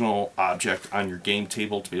three-dimensional object on your game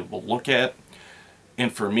table to be able to look at.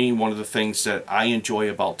 And for me, one of the things that I enjoy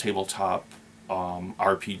about tabletop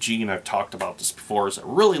RPG, and I've talked about this before, is I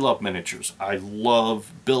really love miniatures. I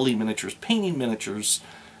love building miniatures, painting miniatures,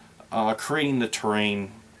 creating the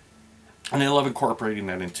terrain, and I love incorporating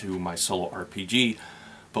that into my solo RPG.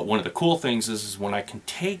 But one of the cool things is when I can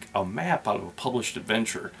take a map out of a published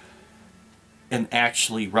adventure and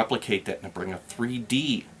actually replicate that and bring a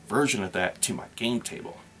 3D version of that to my game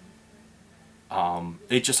table.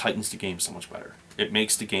 It just heightens the game so much better. It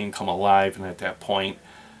makes the game come alive, and at that point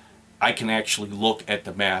I can actually look at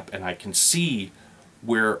the map and I can see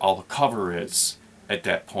where all the cover is at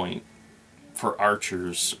that point for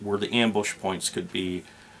archers, where the ambush points could be.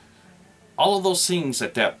 All of those things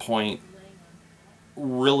at that point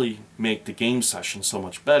really make the game session so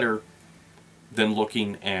much better than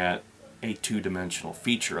looking at a two-dimensional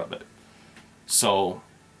feature of it. So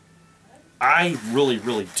I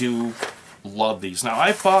really do love these. Now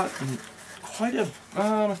I bought quite a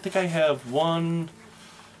I think I have 1,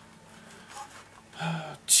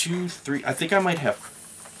 2, 3, I think I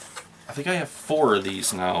have 4 of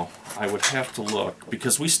these now. I would have to look,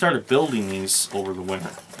 because we started building these over the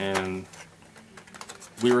winter and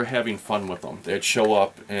we were having fun with them. They'd show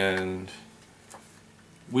up and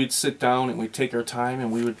we'd sit down and we'd take our time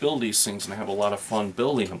and we would build these things and have a lot of fun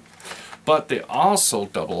building them. But they also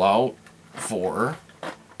double out for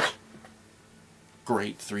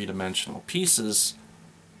great three-dimensional pieces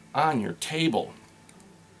on your table.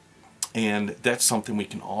 And that's something we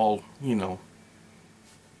can all, you know,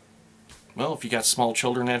 well, if you got small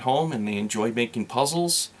children at home and they enjoy making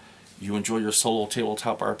puzzles, you enjoy your solo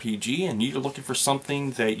tabletop RPG, and you're looking for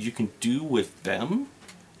something that you can do with them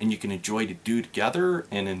and you can enjoy to do together,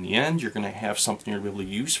 and in the end you're going to have something you're able to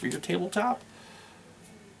use for your tabletop,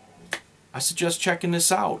 I suggest checking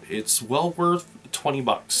this out. It's well worth 20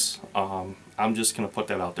 bucks. I'm just going to put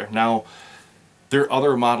that out there. Now, their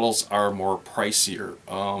other models are more pricier.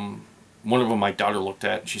 One of them my daughter looked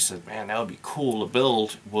at and she said, man, that would be cool to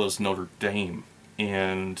build, was Notre Dame.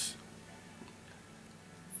 And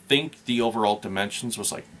I think the overall dimensions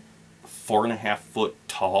was like 4.5 foot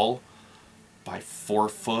tall by 4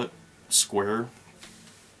 foot square,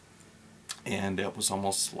 and it was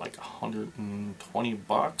almost like 120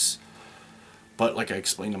 bucks. But like I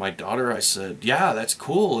explained to my daughter, I said, yeah, that's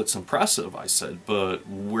cool, it's impressive. I said, but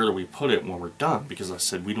where do we put it when we're done? Because I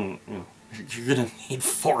said, we don't, you know, you're gonna need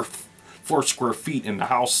 4 square feet in the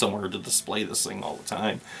house somewhere to display this thing all the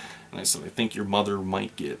time. And I said, I think your mother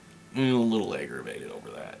might get a little aggravated over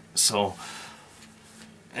that. So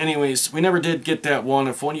anyways, we never did get that one.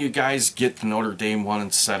 If one of you guys get the Notre Dame one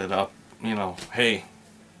and set it up, you know, hey,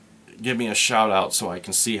 give me a shout out so I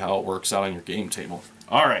can see how it works out on your game table.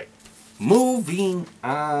 Alright, moving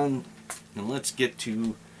on, and let's get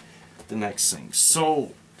to the next thing.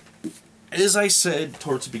 So, as I said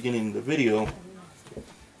towards the beginning of the video,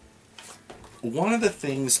 one of the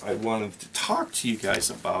things I wanted to talk to you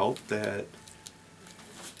guys about that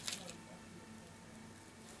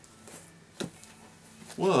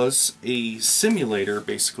was a simulator,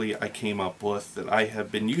 basically, I came up with that I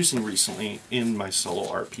have been using recently in my solo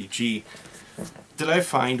RPG that I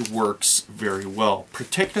find works very well,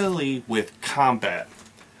 particularly with combat.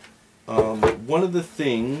 One of the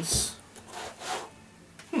things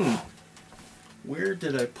Where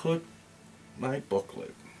did I put my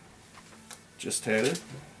booklet? Just had it.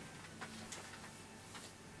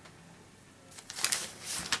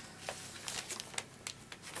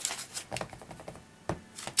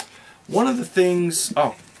 One of the things,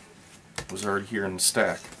 oh, it was already here in the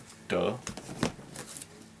stack. Duh.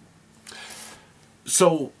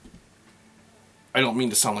 So, I don't mean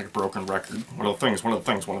to sound like a broken record. One of the things.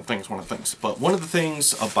 But one of the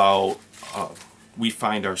things about we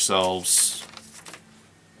find ourselves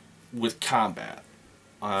with combat,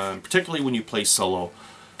 particularly when you play solo,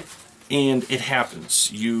 and it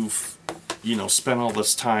happens. You've, spent all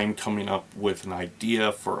this time coming up with an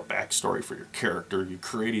idea for a backstory for your character. You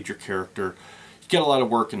created your character. You get a lot of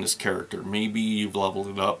work in this character. Maybe you've leveled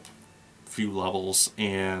it up a few levels,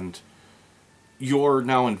 and you're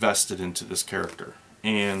now invested into this character.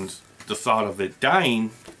 And the thought of it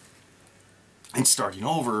dying and starting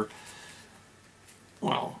over,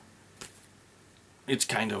 well, it's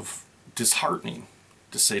kind of disheartening,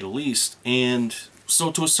 to say the least. And so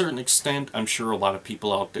to a certain extent, I'm sure a lot of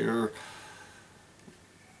people out there,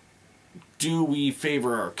 do we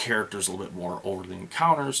favor our characters a little bit more over the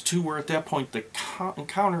encounters, to where at that point the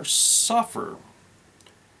encounters suffer.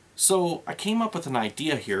 So I came up with an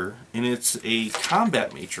idea here, and it's a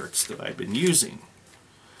combat matrix that I've been using.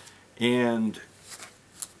 And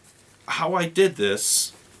how I did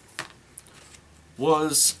this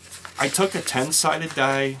was I took a 10-sided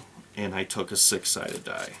die and I took a 6-sided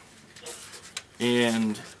die.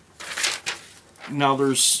 And now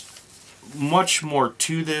there's much more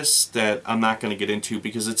to this that I'm not going to get into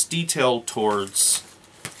because it's detailed towards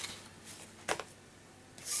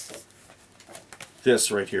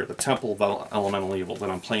this right here, the Temple of Elemental Evil that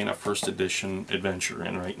I'm playing a first edition adventure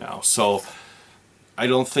in right now. So I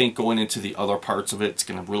don't think going into the other parts of it's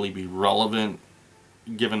going to really be relevant,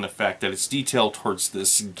 given the fact that it's detailed towards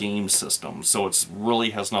this game system. So it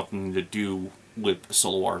really has nothing to do with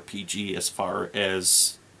solo RPG as far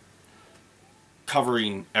as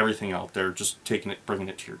covering everything out there, just taking it, bringing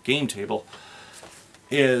it to your game table.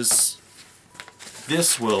 Is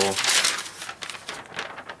this will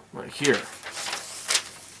right here.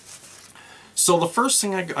 So the first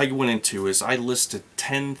thing I went into is I listed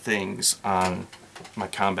 10 things on my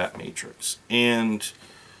combat matrix, and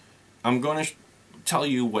I'm going to tell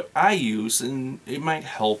you what I use, and it might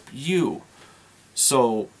help you.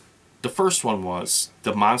 So the first one was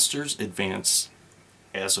the monsters advance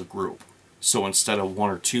as a group. So instead of 1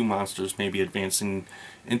 or 2 monsters maybe advancing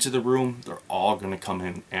into the room, they're all going to come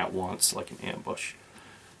in at once like an ambush.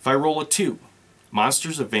 If I roll a 2,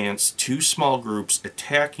 monsters advance 2 small groups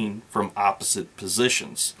attacking from opposite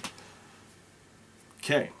positions.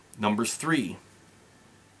 Okay, number 3.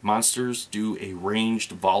 Monsters do a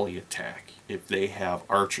ranged volley attack if they have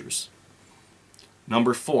archers.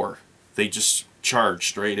 Number 4, they just charge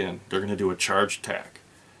straight in. They're going to do a charge attack.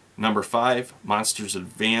 Number 5, monsters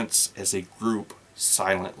advance as a group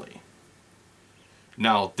silently.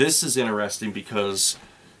 Now, this is interesting because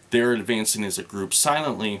they're advancing as a group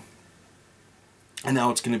silently, and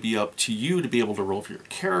now it's going to be up to you to be able to roll for your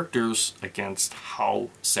characters against how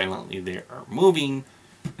silently they are moving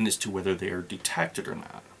and as to whether they are detected or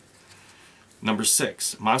not. Number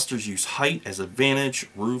 6, monsters use height as advantage,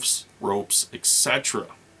 roofs, ropes, etc.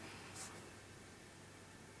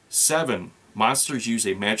 7, monsters use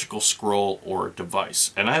a magical scroll or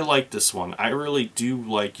device. And I like this one. I really do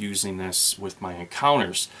like using this with my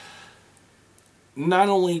encounters. Not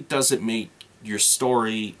only does it make your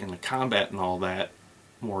story and the combat and all that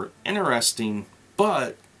more interesting,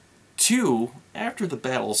 but 2, after the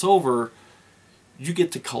battle's over, you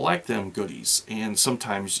get to collect them goodies and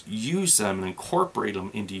sometimes use them and incorporate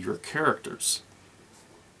them into your characters.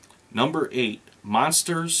 Number 8,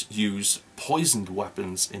 monsters use poisoned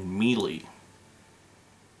weapons in melee.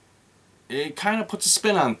 It kind of puts a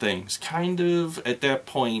spin on things, kind of at that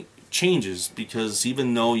point changes, because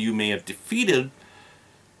even though you may have defeated,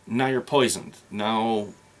 now you're poisoned. Now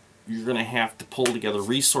you're going to have to pull together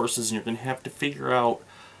resources, and you're going to have to figure out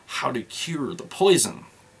how to cure the poison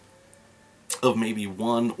of maybe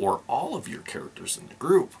one or all of your characters in the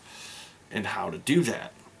group, and how to do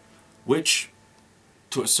that, which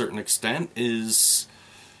to a certain extent is,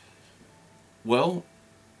 well,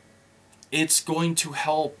 it's going to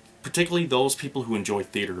help particularly those people who enjoy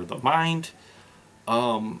theater of the mind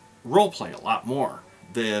roleplay a lot more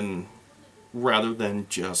than, rather than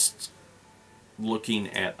just looking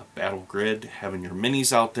at a battle grid, having your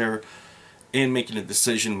minis out there and making a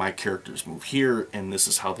decision, my characters move here and this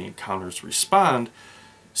is how the encounters respond.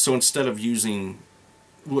 So instead of using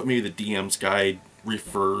what maybe the DM's guide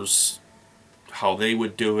refers how they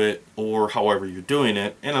would do it, or however you're doing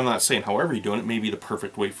it. And I'm not saying however you're doing it may be the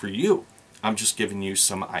perfect way for you. I'm just giving you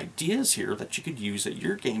some ideas here that you could use at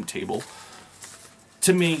your game table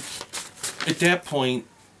to make, at that point,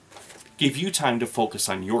 give you time to focus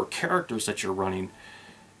on your characters that you're running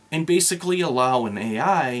and basically allow an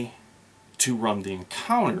AI to run the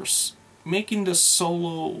encounters, making the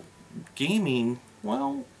solo gaming,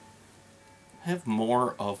 well, have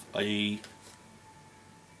more of a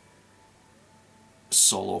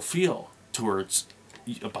solo feel towards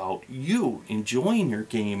about you enjoying your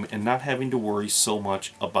game and not having to worry so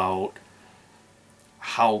much about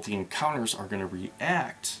how the encounters are going to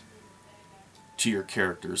react to your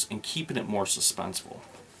characters and keeping it more suspenseful.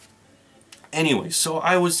 Anyway, so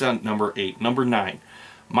I was on number 8. Number 9,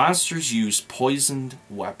 monsters use poisoned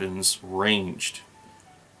weapons ranged.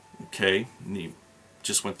 Okay,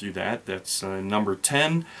 just went through that. That's number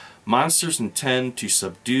 10. Monsters intend to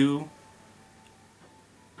subdue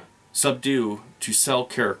to sell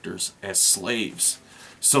characters as slaves.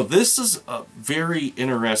 So this is a very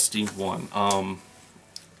interesting one.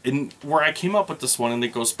 And where I came up with this one, and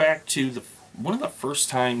it goes back to one of the first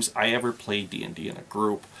times I ever played D&D in a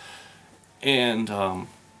group, and I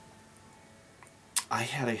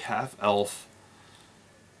had a half-elf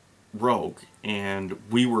rogue, and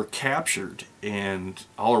we were captured, and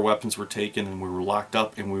all our weapons were taken, and we were locked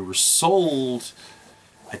up, and we were sold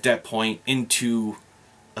at that point into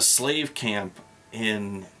a slave camp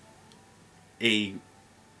in a, I'm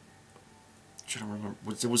trying to remember,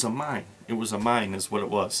 it was a mine. It was a mine is what it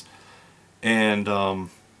was. And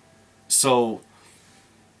so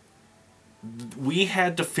we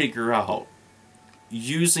had to figure out,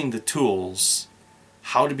 using the tools,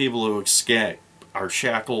 how to be able to escape our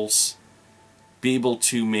shackles, be able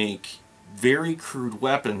to make very crude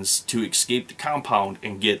weapons to escape the compound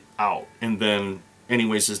and get out. And then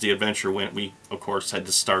anyways, as the adventure went, we of course had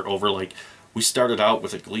to start over. Like, we started out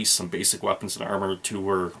with at least some basic weapons and armor to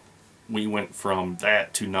where we went from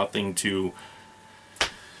that to nothing to,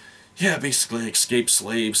 yeah, basically escape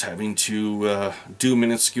slaves, having to do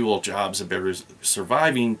minuscule jobs of better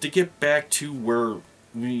surviving to get back to where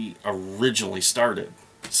we originally started.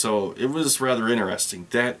 So it was rather interesting.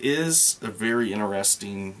 That is a very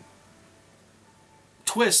interesting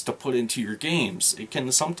twist to put into your games. It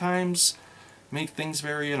can sometimes make things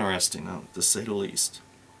very interesting, to say the least.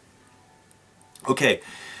 Okay,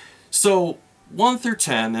 so 1 through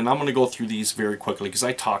 10, and I'm going to go through these very quickly because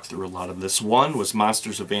I talked through a lot of this. 1 was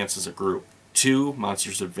monsters advance as a group. 2,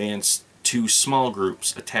 monsters advance to small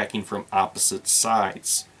groups attacking from opposite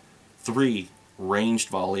sides. 3, ranged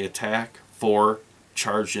volley attack. 4,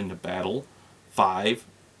 charge into battle. 5,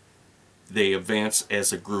 they advance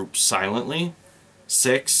as a group silently.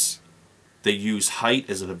 6, they use height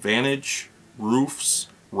as an advantage. Roofs,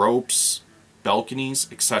 ropes, balconies,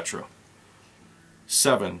 etc.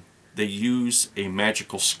 7, they use a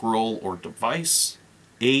magical scroll or device.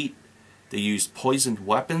 8, they use poisoned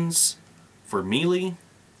weapons for melee.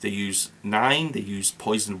 9, they use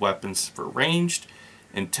poisoned weapons for ranged.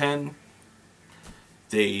 And 10,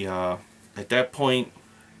 they, at that point,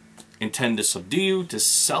 intend to subdue you, to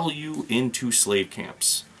sell you into slave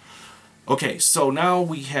camps. Okay, so now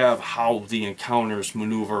we have how the encounters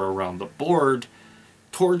maneuver around the board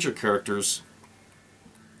towards your characters.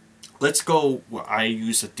 Let's go, I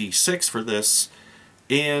use a D6 for this,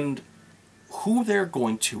 and who they're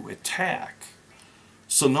going to attack.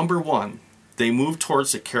 So number 1, they move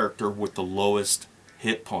towards the character with the lowest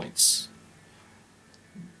hit points.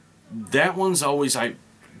 That one's always,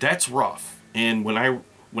 that's rough. And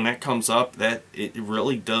when that comes up, it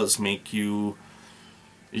really does make you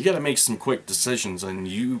got to make some quick decisions, and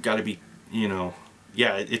you got to be,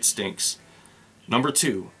 yeah, it stinks. Number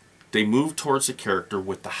 2, they move towards the character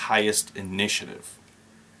with the highest initiative.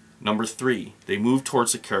 Number 3, they move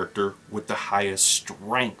towards the character with the highest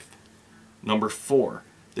strength. Number 4,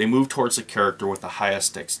 they move towards the character with the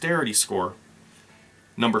highest dexterity score.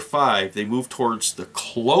 Number 5, they move towards the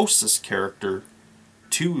closest character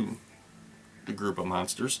to the group of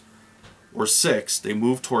monsters. Or 6, they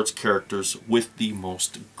move towards characters with the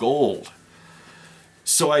most gold.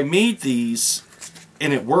 So I made these,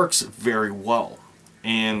 and it works very well.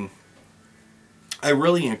 And I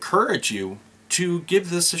really encourage you to give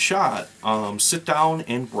this a shot. Sit down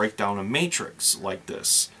and break down a matrix like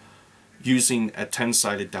this, using a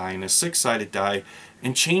 10-sided die and a 6-sided die,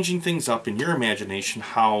 and changing things up in your imagination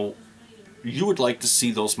how you would like to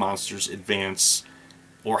see those monsters advance,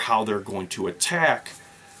 or how they're going to attack,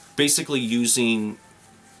 basically using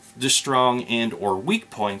the strong and or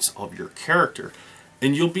weak points of your character.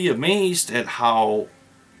 And you'll be amazed at how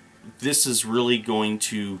this is really going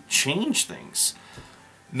to change things.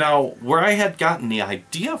 Now, where I had gotten the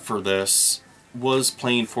idea for this was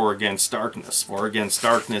playing For Against Darkness. For Against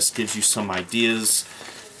Darkness gives you some ideas,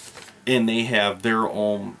 and they have their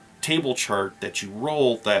own table chart that you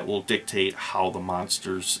roll that will dictate how the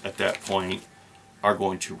monsters at that point are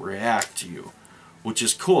going to react to you, which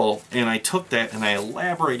is cool. And I took that and I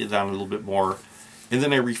elaborated on it a little bit more, and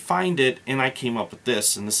then I refined it, and I came up with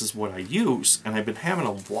this, and this is what I use, and I've been having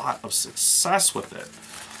a lot of success with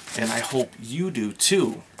it, and I hope you do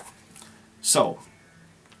too. So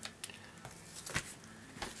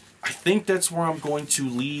I think that's where I'm going to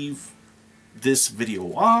leave this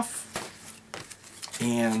video off,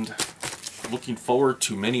 and looking forward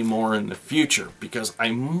to many more in the future, because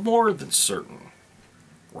I'm more than certain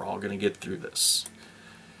we're all going to get through this.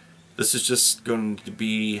 This is just going to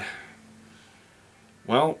be,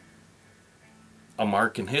 well, a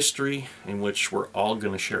mark in history in which we're all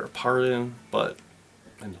going to share a part in, but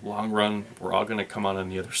in the long run, we're all going to come out on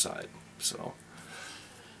the other side. So,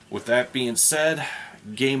 with that being said,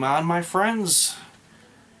 game on, my friends.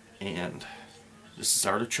 And this is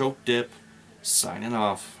Artichoke Dip, signing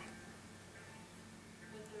off.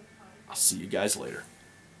 I'll see you guys later.